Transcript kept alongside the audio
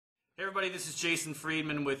Hey everybody, this is Jason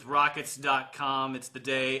Friedman with Rockets.com. It's the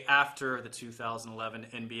day after the 2011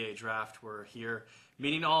 NBA Draft. We're here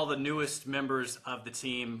meeting all the newest members of the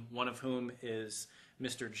team, one of whom is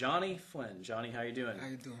Mr. Jonny Flynn. Johnny, how you doing? How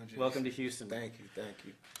you doing, Jason? Welcome to Houston. Thank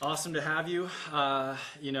you. Awesome to have you.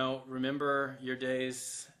 Remember your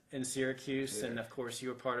days in Syracuse, and of course you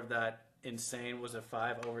were part of that insane, was it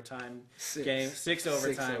 5 overtime game? 6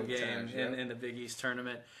 overtime game in the Big East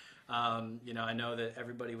tournament. I know that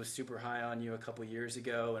everybody was super high on you a couple years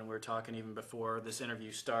ago, and we were talking even before this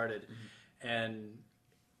interview started. And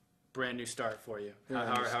brand new start for you.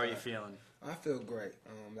 How are you feeling? I feel great.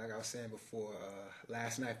 Like I was saying before,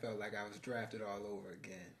 last night felt like I was drafted all over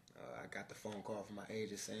again. I got the phone call from my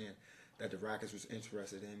agent saying that the Rockets was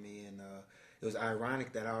interested in me, and it was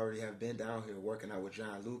ironic that I already have been down here working out with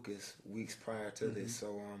John Lucas weeks prior to this.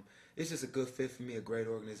 So it's just a good fit for me, a great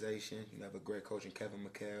organization. You have a great coach in Kevin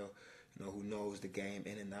McHale, who knows the game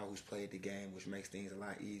in and out, who's played the game, which makes things a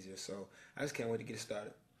lot easier. So I just can't wait to get it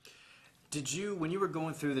started. Did you, when you were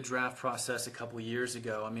going through the draft process a couple years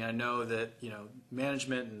ago, I know that,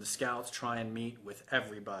 management and the scouts try and meet with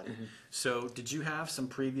everybody. So did you have some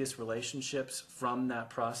previous relationships from that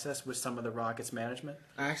process with some of the Rockets management?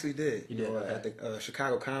 I actually did. You did? Okay. At the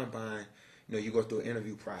Chicago Combine, you go through an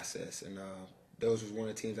interview process, and those was one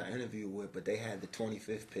of the teams I interviewed with, but they had the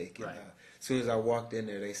 25th pick. And, right. As soon as I walked in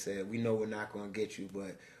there, they said, "We know we're not going to get you,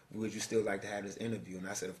 but would you still like to have this interview?" And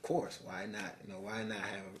I said, "Of course. Why not? Why not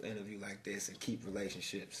have an interview like this and keep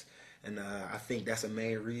relationships?" And I think that's a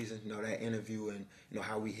main reason. That interview and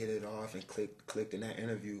how we hit it off and clicked in that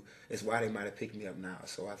interview is why they might have picked me up now.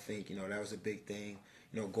 So I think that was a big thing.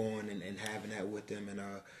 Going and having that with them, and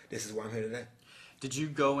this is why I'm here today. Did you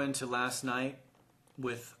go into last night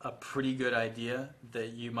with a pretty good idea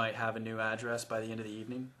that you might have a new address by the end of the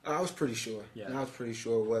evening? I was pretty sure. Yeah. I was pretty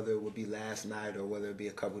sure whether it would be last night or whether it would be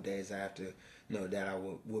a couple days after, that I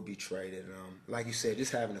would be traded. Like you said,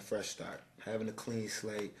 just having a fresh start, having a clean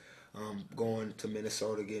slate, going to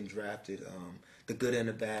Minnesota, getting drafted, the good and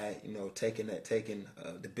the bad, taking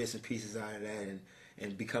the bits and pieces out of that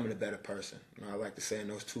and becoming a better person. I like to say in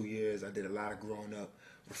those 2 years I did a lot of growing up,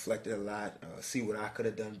 reflected a lot, see what I could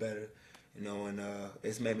have done better. And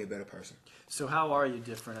it's made me a better person. So how are you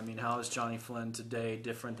different? How is Jonny Flynn today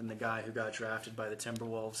different than the guy who got drafted by the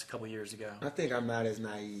Timberwolves a couple years ago? I think I'm not as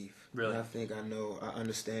naive. Really? I think I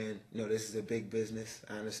understand, this is a big business.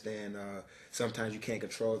 I understand sometimes you can't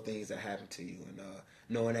control things that happen to you. And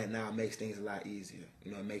knowing that now makes things a lot easier.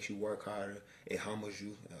 It makes you work harder. It humbles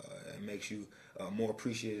you. It makes you more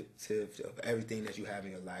appreciative of everything that you have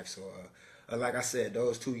in your life. So like I said,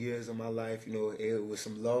 those 2 years of my life, it was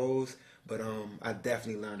some lows, but I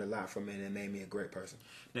definitely learned a lot from it, and it made me a great person.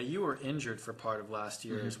 Now, you were injured for part of last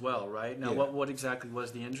year as well, right? Now, what exactly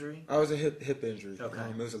was the injury? I was a hip injury. Okay.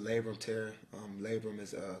 It was a labrum tear. Labrum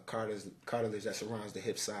is cartilage that surrounds the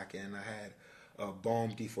hip socket, and I had a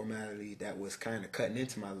bone deformity that was kind of cutting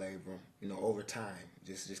into my labrum, over time.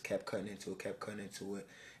 Just kept cutting into it.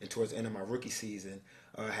 And towards the end of my rookie season,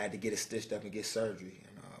 I had to get it stitched up and get surgery.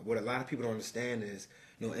 And what a lot of people don't understand is,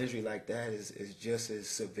 injury like that is just as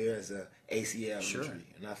severe as a ACL injury.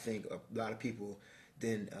 And I think a lot of people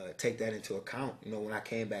didn't take that into account. When I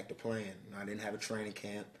came back to playing, I didn't have a training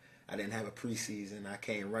camp. I didn't have a preseason. I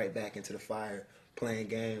came right back into the fire playing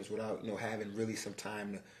games without, having really some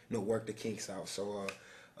time to, work the kinks out. So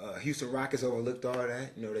Houston Rockets overlooked all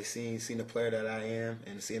that. They seen the player that I am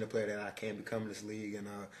and seen the player that I can become in this league. And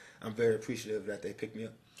I'm very appreciative that they picked me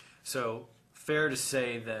up. So fair to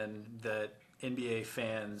say then that NBA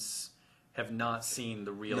fans have not seen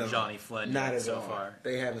the real Jonny Flynn yet so far.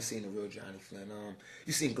 They haven't seen the real Jonny Flynn.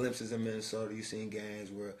 You've seen glimpses in Minnesota. You've seen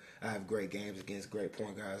games where I have great games against great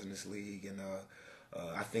point guards in this league. And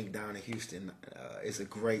I think down in Houston it's a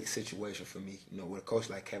great situation for me. With a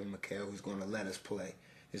coach like Kevin McHale who's going to let us play.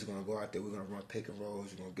 He's going to go out there. We're going to run pick and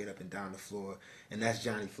rolls. We're going to get up and down the floor. And that's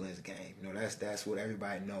Jonny Flynn's game. That's what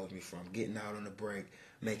everybody knows me from. Getting out on the break,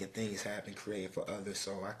 making things happen, creating for others.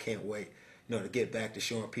 So I can't wait to get back to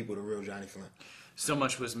showing people the real Jonny Flynn. So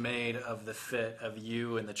much was made of the fit of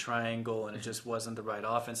you and the triangle, and it just wasn't the right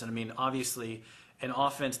offense. And obviously, an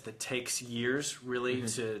offense that takes years really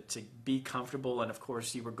to be comfortable. And of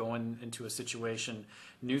course, you were going into a situation,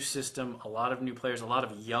 new system, a lot of new players, a lot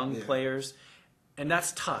of young players, and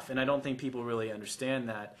that's tough. And I don't think people really understand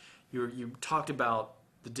that. You talked about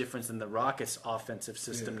the difference in the Rockets' offensive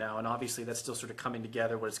system now, and obviously that's still sort of coming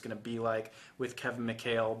together, what it's going to be like with Kevin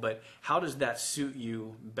McHale. But how does that suit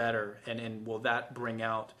you better, and will that bring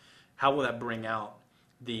out? How will that bring out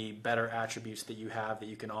the better attributes that you have that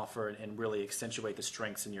you can offer and really accentuate the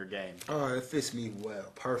strengths in your game? Oh, it fits me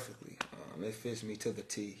well, perfectly. It fits me to the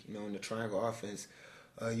T. You know, in the triangle offense,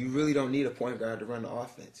 you really don't need a point guard to run the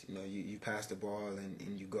offense. You know, you pass the ball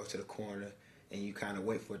and you go to the corner and you kind of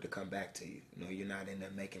wait for it to come back to you. You know, you're not in there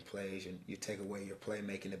making plays. You take away your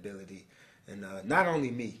playmaking ability. And not only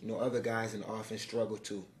me, you know, other guys in the offense struggle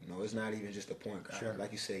too. You know, it's not even just a point guard. Sure.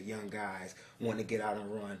 Like you said, young guys want to get out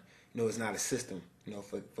and run. You know, it's not a system, you know,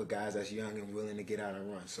 for guys that's young and willing to get out and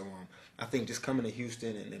run. So I think just coming to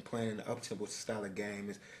Houston and playing in the up-tempo style of game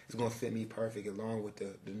is going to fit me perfect, along with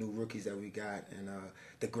the new rookies that we got and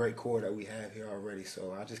the great core that we have here already.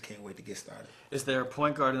 So I just can't wait to get started. Is there a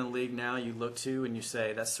point guard in the league now you look to and you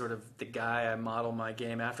say that's sort of the guy I model my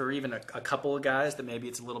game after, or even a couple of guys that maybe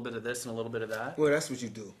it's a little bit of this and a little bit of that? Well, that's what you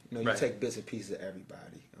do. You know, you Right. take bits and pieces of everybody.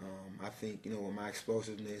 I think, you know, with my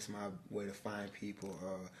explosiveness, my way to find people,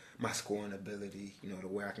 my scoring ability, you know, the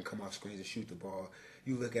way I can come off screens and shoot the ball.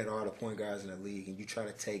 You look at all the point guards in the league and you try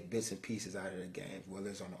to take bits and pieces out of the game, whether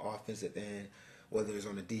it's on the offensive end, whether it's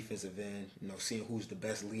on the defensive end, you know, seeing who's the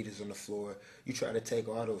best leaders on the floor. You try to take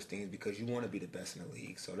all those things because you want to be the best in the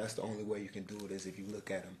league. So that's the only way you can do it, is if you look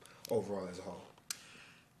at them overall as a whole.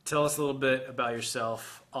 Tell us a little bit about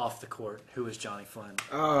yourself off the court. Who is Jonny Flynn?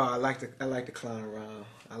 Oh, I like to clown around.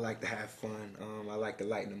 I like to have fun. I like to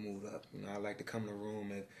lighten the mood up. You know, I like to come in the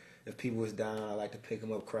room and if people is down, I like to pick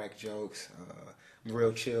them up, crack jokes. I'm a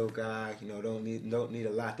real chill guy. You know, don't need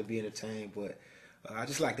a lot to be entertained, but I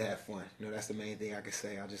just like to have fun. You know, that's the main thing I can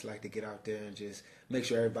say. I just like to get out there and just make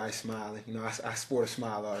sure everybody's smiling. You know, I sport a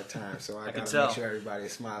smile all the time, so I got to make sure everybody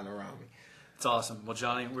is smiling around me. It's awesome. Well,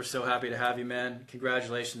 Jonny, we're so happy to have you, man.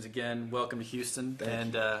 Congratulations again. Welcome to Houston.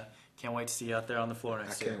 Thank and can't wait to see you out there on the floor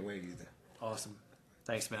next year. I can't wait either. Awesome.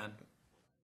 Thanks, man.